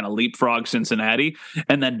again kind of leapfrog Cincinnati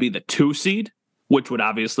and then be the 2 seed, which would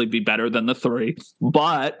obviously be better than the 3.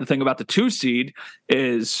 But the thing about the 2 seed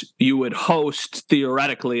is you would host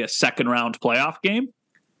theoretically a second round playoff game.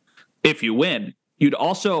 If you win, you'd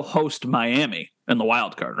also host Miami in the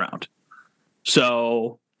wild card round.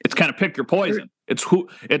 So it's kind of pick your poison.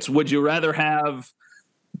 It's would you rather have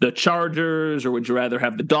the Chargers or would you rather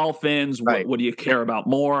have the Dolphins? Right. What do you care about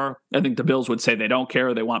more? I think the Bills would say they don't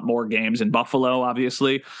care. They want more games in Buffalo,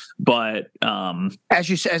 obviously. But as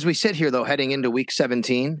we sit here, though, heading into week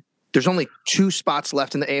 17, there's only 2 spots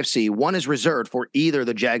left in the AFC. One is reserved for either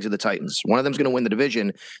the Jags or the Titans. One of them's going to win the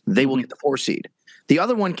division. They will get the 4 seed. The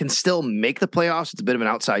other one can still make the playoffs. It's a bit of an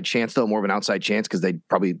outside chance, though, more of an outside chance because they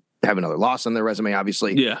probably have another loss on their resume,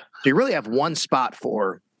 obviously. Yeah. So you really have 1 spot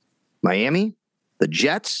for Miami, the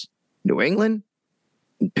Jets, New England,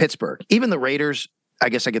 and Pittsburgh. Even the Raiders, I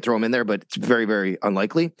guess I could throw them in there, but it's very, very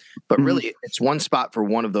unlikely. But really, it's 1 spot for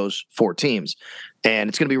one of those 4 teams. And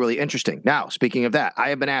it's going to be really interesting. Now, speaking of that, I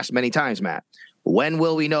have been asked many times, Matt, when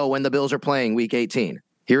will we know when the Bills are playing week 18?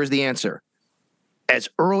 Here's the answer. As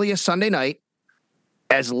early as Sunday night,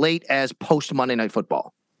 as late as post Monday Night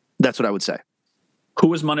Football. That's what I would say.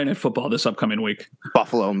 Who is Monday Night Football this upcoming week?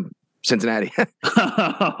 Buffalo, Cincinnati.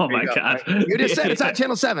 Oh my God. You just said it's on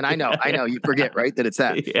Channel 7. I know. You forget, right? That it's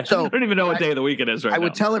that. Yeah. So I don't even know what day of the week it is right now. I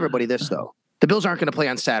would tell everybody this, though. The Bills aren't going to play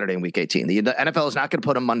on Saturday in week 18. The NFL is not going to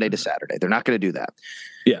put them Monday to Saturday. They're not going to do that.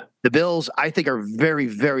 Yeah. The Bills, I think, are very,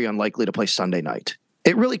 very unlikely to play Sunday night.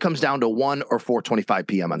 It really comes down to 1 or 4:25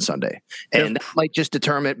 p.m. on Sunday. And that might just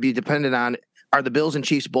be dependent on, are the Bills and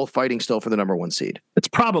Chiefs both fighting still for the number 1 seed? It's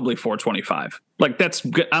probably 4:25.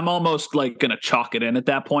 I'm almost going to chalk it in at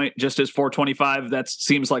that point, just as 4:25. That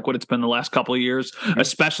seems like what it's been the last couple of years,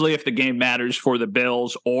 especially if the game matters for the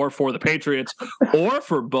Bills or for the Patriots or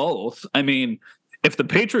for both. I mean, if the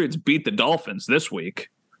Patriots beat the Dolphins this week,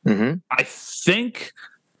 I think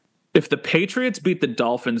if the Patriots beat the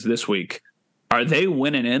Dolphins this week, are they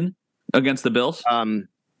winning in against the Bills?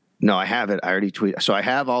 No, I have it. I already tweeted. So I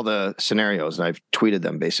have all the scenarios and I've tweeted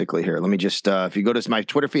them basically here. Let me just, if you go to my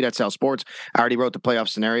Twitter feed at Sal Sports, I already wrote the playoff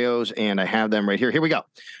scenarios and I have them right here. Here we go.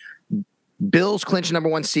 Bills clinch number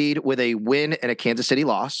 1 seed with a win and a Kansas City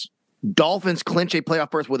loss. Dolphins clinch a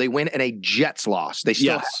playoff berth with a win and a Jets loss. They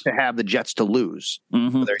still have to have the Jets to lose. So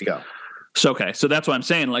there you go. So that's what I'm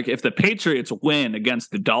saying. If the Patriots win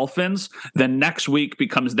against the Dolphins, then next week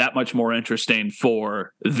becomes that much more interesting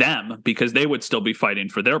for them because they would still be fighting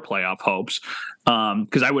for their playoff hopes.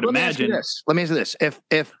 Because I would imagine. Let me answer this.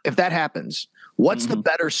 If that happens, what's the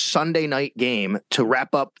better Sunday night game to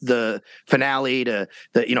wrap up the finale to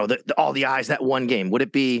all the eyes, that one game? Would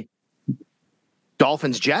it be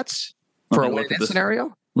Dolphins Jets for a win-in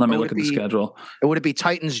scenario? Let me look at the schedule. Or would it be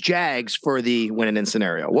Titans Jags for the win-in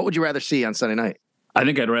scenario? What would you rather see on Sunday night? I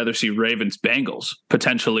think I'd rather see Ravens Bengals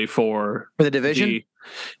potentially for the division.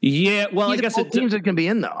 Yeah, well, I guess both teams that can be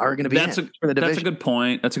in though are going to be for the division. That's a good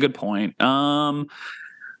point. That's a good point.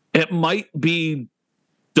 It might be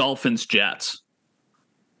Dolphins Jets.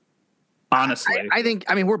 Honestly, I think.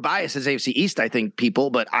 I mean, we're biased as AFC East. I think people,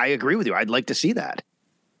 but I agree with you. I'd like to see that.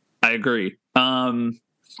 I agree.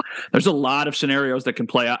 There's a lot of scenarios that can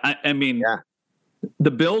play out. I mean,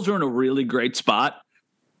 the Bills are in a really great spot.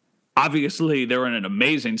 Obviously, they're in an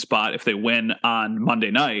amazing spot if they win on Monday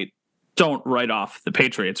night. Don't write off the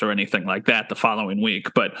Patriots or anything like that the following week.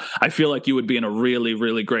 But I feel like you would be in a really,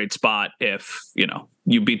 really great spot if,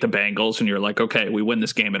 you beat the Bengals and you're like, okay, we win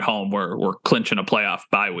this game at home. We're clinching a playoff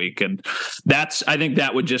bye week. And I think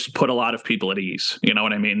that would just put a lot of people at ease. You know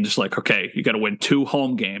what I mean? Just like, okay, you got to win 2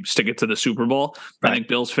 home games to get to the Super Bowl. Right. I think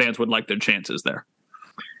Bills fans would like their chances there.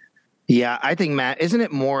 Yeah, I think, Matt, isn't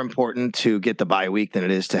it more important to get the bye week than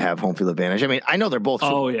it is to have home field advantage? I mean, I know they're both.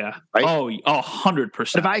 Oh, yeah. Right? 100%.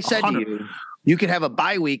 But if I said 100%. To you could have a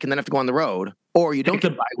bye week and then have to go on the road, or you don't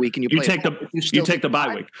get the bye week and you take the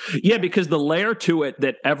bye week. Yeah, because the layer to it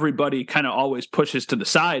that everybody kind of always pushes to the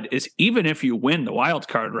side is even if you win the wild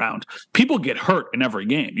card round, people get hurt in every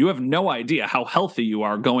game. You have no idea how healthy you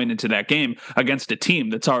are going into that game against a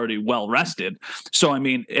team that's already well rested. So, I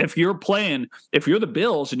mean, if you're the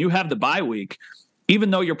Bills and you have the bye week,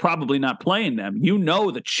 even though you're probably not playing them,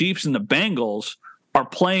 the Chiefs and the Bengals are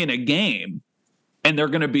playing a game and they're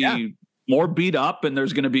going to be more beat up and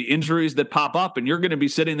there's going to be injuries that pop up and you're going to be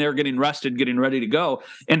sitting there getting rested, getting ready to go.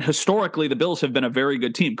 And historically, the Bills have been a very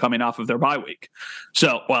good team coming off of their bye week.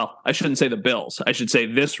 So, well, I shouldn't say the Bills. I should say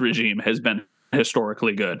this regime has been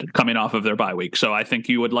historically good coming off of their bye week. So I think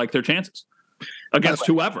you would like their chances against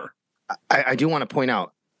whoever. I do want to point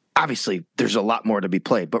out, obviously, there's a lot more to be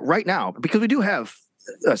played. But right now, because we do have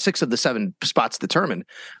 6 of the 7 spots determined,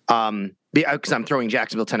 because I'm throwing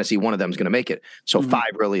Jacksonville, Tennessee, one of them is going to make it. So 5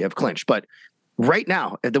 really have clinched. But right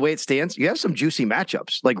now, the way it stands, you have some juicy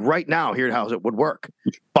matchups. Like right now, here's how it would work.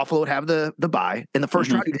 Buffalo would have the bye. In the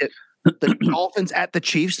first round, you'd hit the Dolphins at the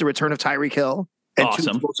Chiefs, the return of Tyreek Hill, and 2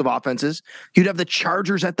 explosive offenses. You'd have the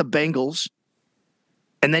Chargers at the Bengals.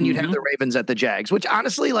 And then you'd have the Ravens at the Jags, which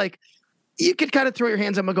honestly, like, you could kind of throw your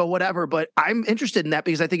hands up and go, whatever. But I'm interested in that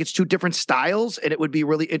because I think it's 2 different styles, and it would be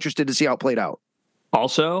really interested to see how it played out.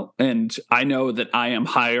 Also, and I know that I am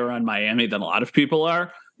higher on Miami than a lot of people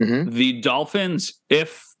are. The Dolphins,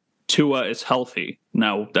 if Tua is healthy,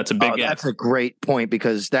 now that's a big if. That's a great point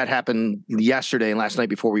because that happened yesterday and last night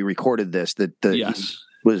before we recorded this, that he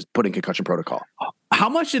was put in concussion protocol. How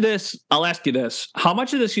much of this, I'll ask you this, how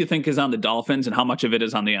much of this you think is on the Dolphins and how much of it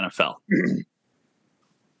is on the NFL?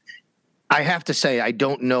 I have to say, I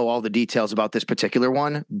don't know all the details about this particular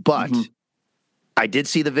one, but I did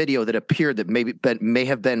see the video that appeared that may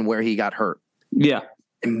have been where he got hurt. Yeah.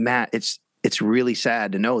 And Matt, it's really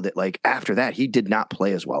sad to know that like after that, he did not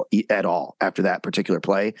play as well at all after that particular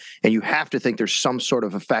play. And you have to think there's some sort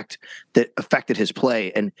of effect that affected his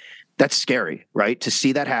play. And that's scary, right? To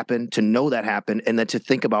see that happen, to know that happened, and then to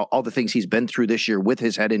think about all the things he's been through this year with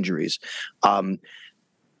his head injuries.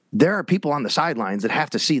 There are people on the sidelines that have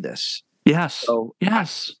to see this. Yes. So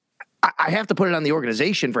yes. I have to put it on the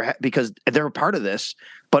organization because they're a part of this,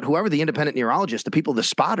 but whoever the independent neurologist, the people, the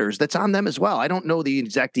spotters, that's on them as well. I don't know the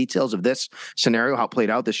exact details of this scenario, how it played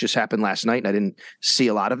out. This just happened last night and I didn't see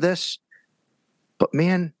a lot of this, but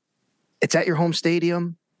man, it's at your home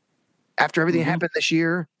stadium. After everything happened this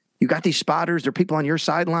year, you got these spotters. There are people on your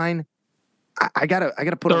sideline. I gotta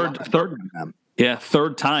put third on them. Yeah,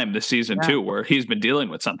 3rd time this season too, where he's been dealing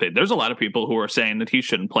with something. There's a lot of people who are saying that he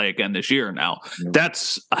shouldn't play again this year. Now,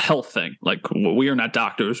 that's a health thing. Like, we are not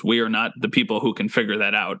doctors. We are not the people who can figure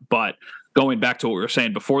that out. But going back to what we were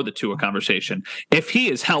saying before the Tua conversation, if he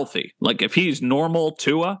is healthy, like if he's normal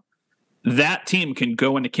Tua, that team can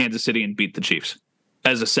go into Kansas City and beat the Chiefs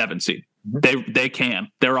as a 7 seed. They can.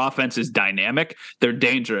 Their offense is dynamic. They're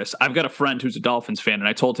dangerous. I've got a friend who's a Dolphins fan, and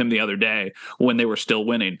I told him the other day when they were still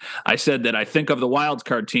winning, I said that I think of the wild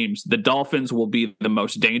card teams, the Dolphins will be the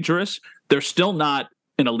most dangerous. They're still not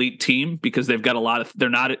an elite team because they've got a lot of they're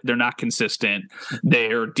not consistent.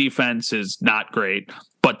 Their defense is not great,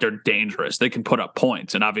 but they're dangerous. They can put up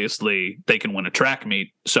points, and obviously they can win a track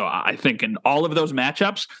meet. So I think in all of those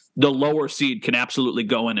matchups, the lower seed can absolutely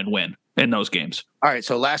go in and win in those games. All right,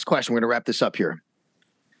 so last question. We're going to wrap this up here.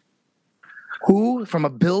 Who, from a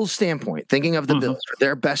Bills standpoint, thinking of the Bills, for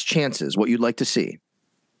their best chances, what you'd like to see?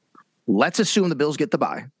 Let's assume the Bills get the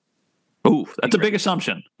bye. Ooh, that's a big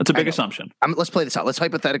assumption. That's a big assumption. Let's play this out. Let's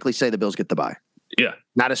hypothetically say the Bills get the bye. Yeah.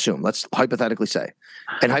 Not assume. Let's hypothetically say.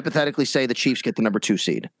 And hypothetically say the Chiefs get the number 2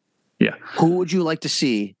 seed. Yeah. Who would you like to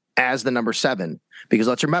see as the number 7, because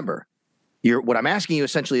let's remember, what I'm asking you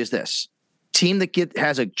essentially is this: team that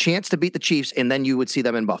has a chance to beat the Chiefs, and then you would see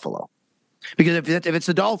them in Buffalo. Because if it's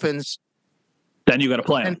the Dolphins, then you got to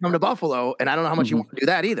play them. And come to Buffalo, and I don't know how much you want to do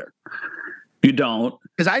that either. You don't.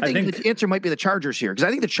 Because I think the answer might be the Chargers here. Because I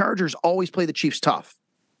think the Chargers always play the Chiefs tough.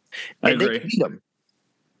 I and agree. They can beat them.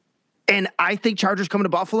 And I think Chargers coming to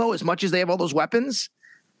Buffalo, as much as they have all those weapons,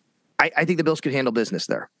 I think the Bills could handle business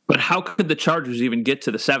there. But how could the Chargers even get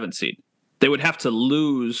to the 7th seed? They would have to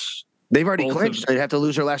lose. They've already clinched. They'd have to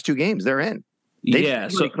lose their last 2 games. They're in. They've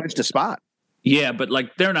clinched a spot. Yeah, but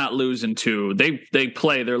like they're not losing to. They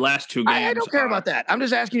play their last 2 games. I don't care about that. I'm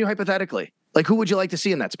just asking you hypothetically. Like, who would you like to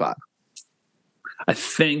see in that spot? I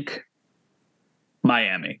think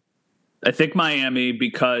Miami.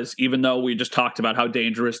 Because even though we just talked about how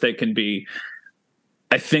dangerous they can be,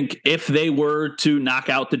 I think if they were to knock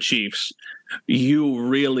out the Chiefs, you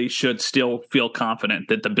really should still feel confident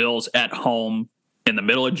that the Bills at home in the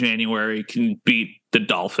middle of January can beat the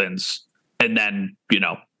Dolphins and then,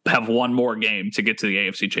 have one more game to get to the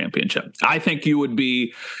AFC Championship. I think you would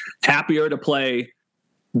be happier to play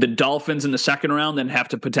the Dolphins in the second round than have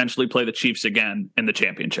to potentially play the Chiefs again in the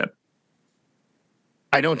championship.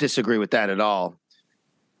 I don't disagree with that at all.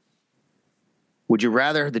 Would you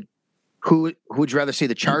rather who would you rather see,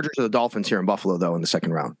 the Chargers or the Dolphins here in Buffalo though in the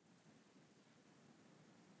second round?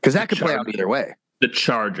 Because that could play out either way. The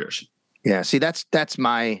Chargers. Yeah, see, that's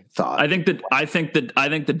my thought. I think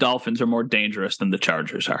the Dolphins are more dangerous than the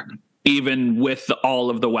Chargers are, even with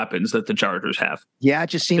all of the weapons that the Chargers have. Yeah,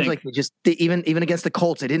 it just seems like they even against the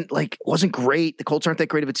Colts, they didn't wasn't great. The Colts aren't that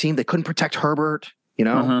great of a team. They couldn't protect Herbert,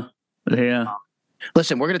 Yeah.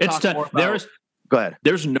 Listen, we're going to talk more about... Go ahead.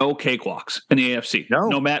 There's no cakewalks in the AFC.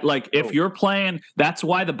 No matter if you're playing, that's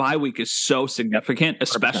why the bye week is so significant,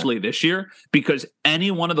 especially 100%. This year, because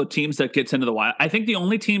any one of the teams that gets into the wild, I think the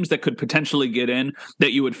only teams that could potentially get in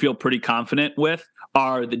that you would feel pretty confident with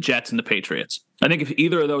are the Jets and the Patriots. I think if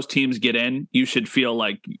either of those teams get in, you should feel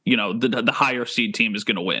like, the higher seed team is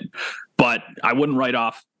going to win. But I wouldn't write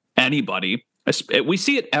off anybody. We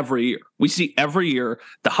see it every year. We see every year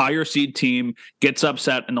the higher seed team gets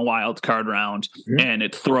upset in the wild card round, and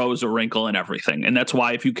it throws a wrinkle in everything. And that's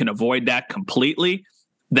why if you can avoid that completely,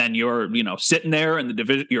 then you're sitting there in the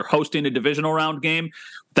division. You're hosting a divisional round game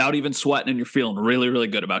without even sweating, and you're feeling really, really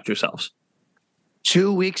good about yourselves.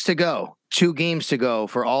 2 weeks to go. 2 games to go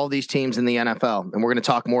for all of these teams in the NFL. And we're going to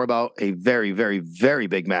talk more about a very, very, very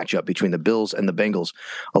big matchup between the Bills and the Bengals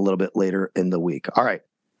a little bit later in the week. All right.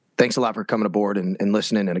 Thanks a lot for coming aboard and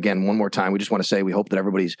listening. And again, one more time, we just want to say we hope that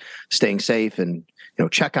everybody's staying safe and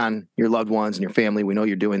check on your loved ones and your family. We know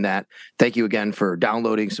you're doing that. Thank you again for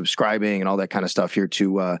downloading, subscribing, and all that kind of stuff here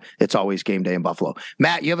to It's Always Game Day in Buffalo.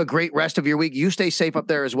 Matt, you have a great rest of your week. You stay safe up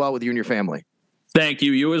there as well with you and your family. Thank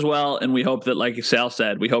you. You as well. And we hope that, like Sal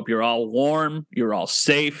said, we hope you're all warm, you're all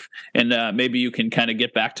safe, and maybe you can kind of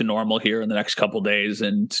get back to normal here in the next couple of days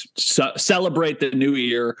and celebrate the new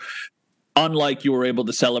year. Unlike you were able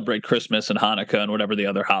to celebrate Christmas and Hanukkah and whatever the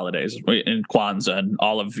other holidays and Kwanzaa and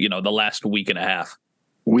all of, the last week and a half.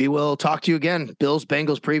 We will talk to you again. Bills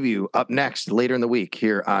Bengals preview up next later in the week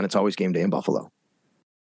here on It's Always Game Day in Buffalo.